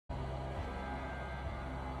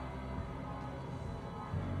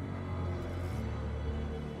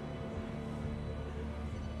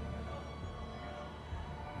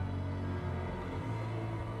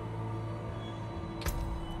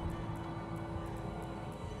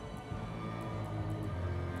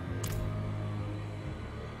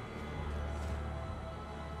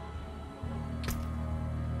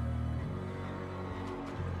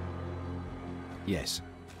Yes.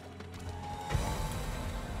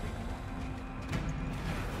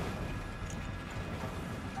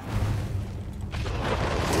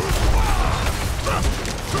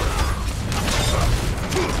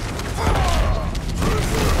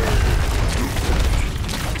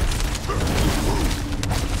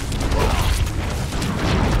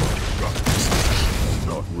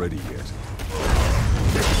 Not ready yet.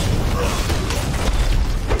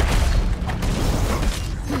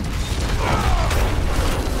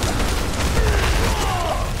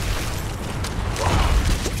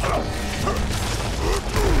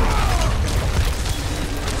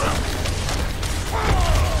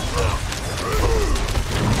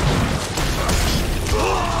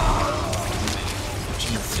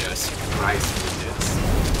 Jesus Christ with this.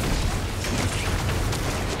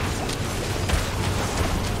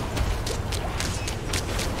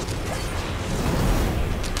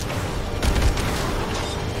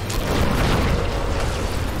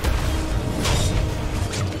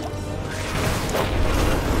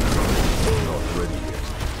 Not ready yet.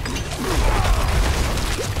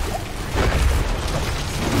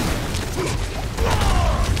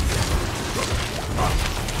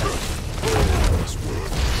 Must wait. Must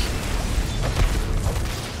wait.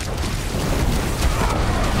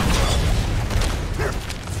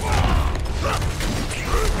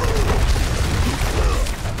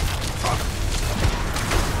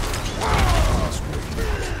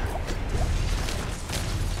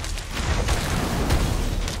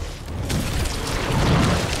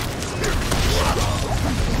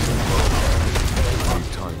 Need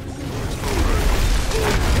time to do it.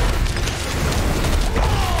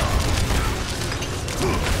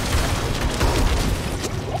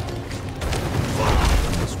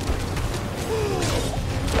 Must wait.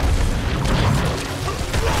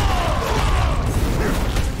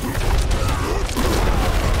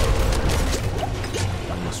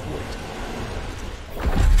 I must wait.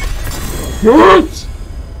 What?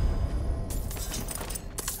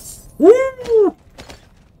 Woo!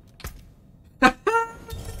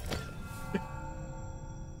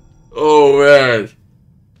 Oh man.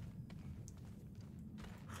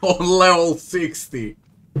 On level 60.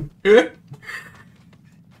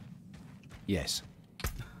 Yes.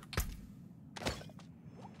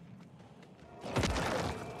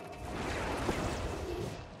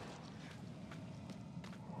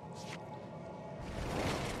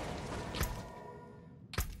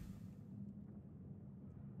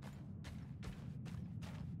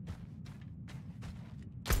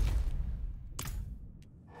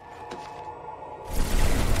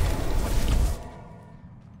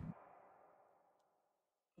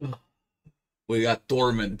 We got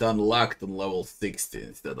Torment unlocked on level 60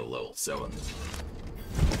 instead of level 7.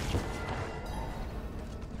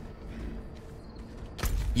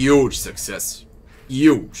 Huge success.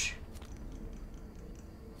 Huge.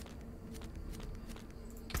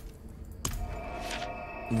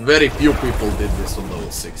 Very few people did this on level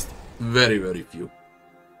 60. Very, very few.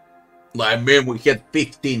 Like, man, we had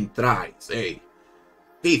 15 tries, hey.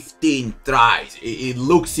 15 tries. It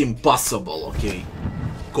looks impossible, okay?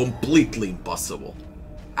 Completely impossible.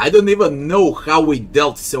 I don't even know how we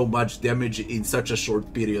dealt so much damage in such a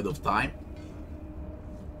short period of time.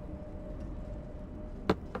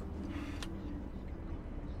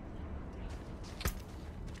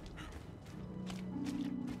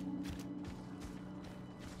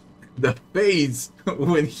 The phase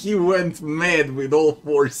when he went mad with all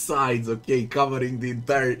four sides, okay, covering the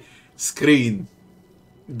entire screen.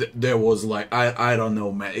 There was like, I don't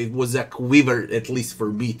know, man. It was a quiver, at least for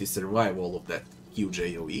me, to survive all of that huge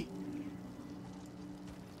AoE.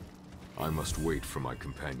 I must wait for my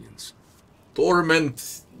companions.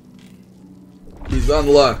 Torment is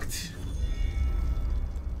unlocked.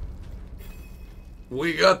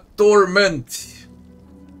 We got Torment.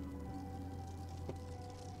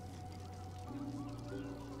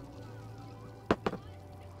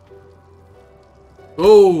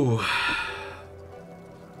 Oh.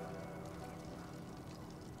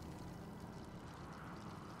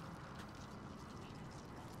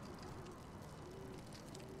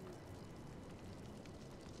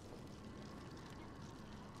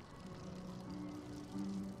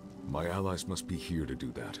 My allies must be here to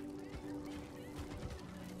do that.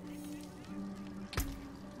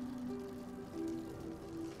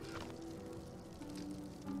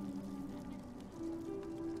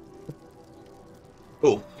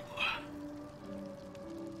 Oh.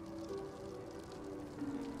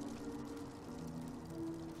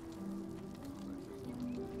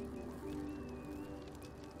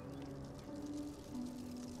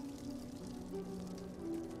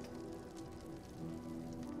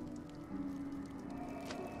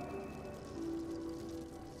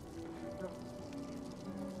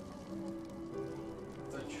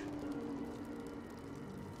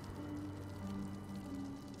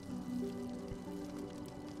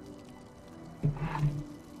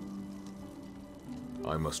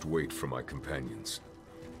 I must wait for my companions.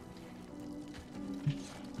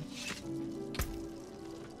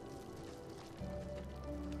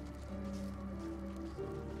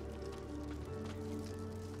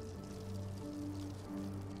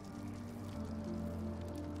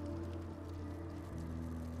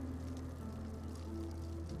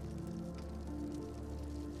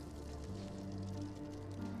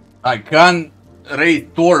 I can't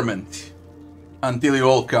raid Torment until you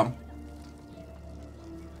all come.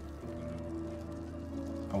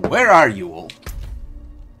 Where are you all?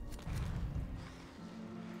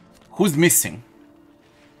 Who's missing?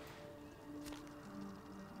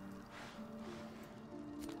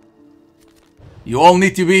 You all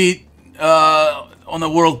need to be on a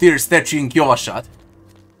world tier statue in Kyovashad.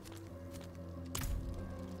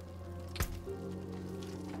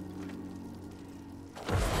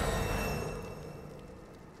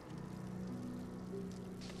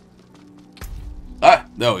 Ah,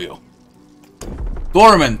 there we go.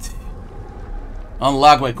 Torment.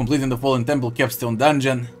 Unlocked by completing the Fallen Temple Capstone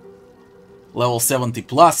Dungeon. Level 70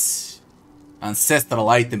 plus. Ancestral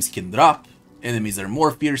items can drop. Enemies are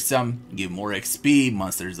more fearsome. Give more XP.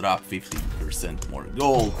 Monsters drop 50% more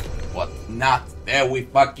gold. What not? There we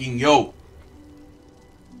fucking go.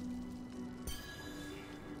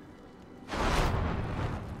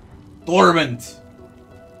 Torment.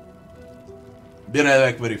 Be right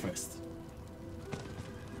back very fast.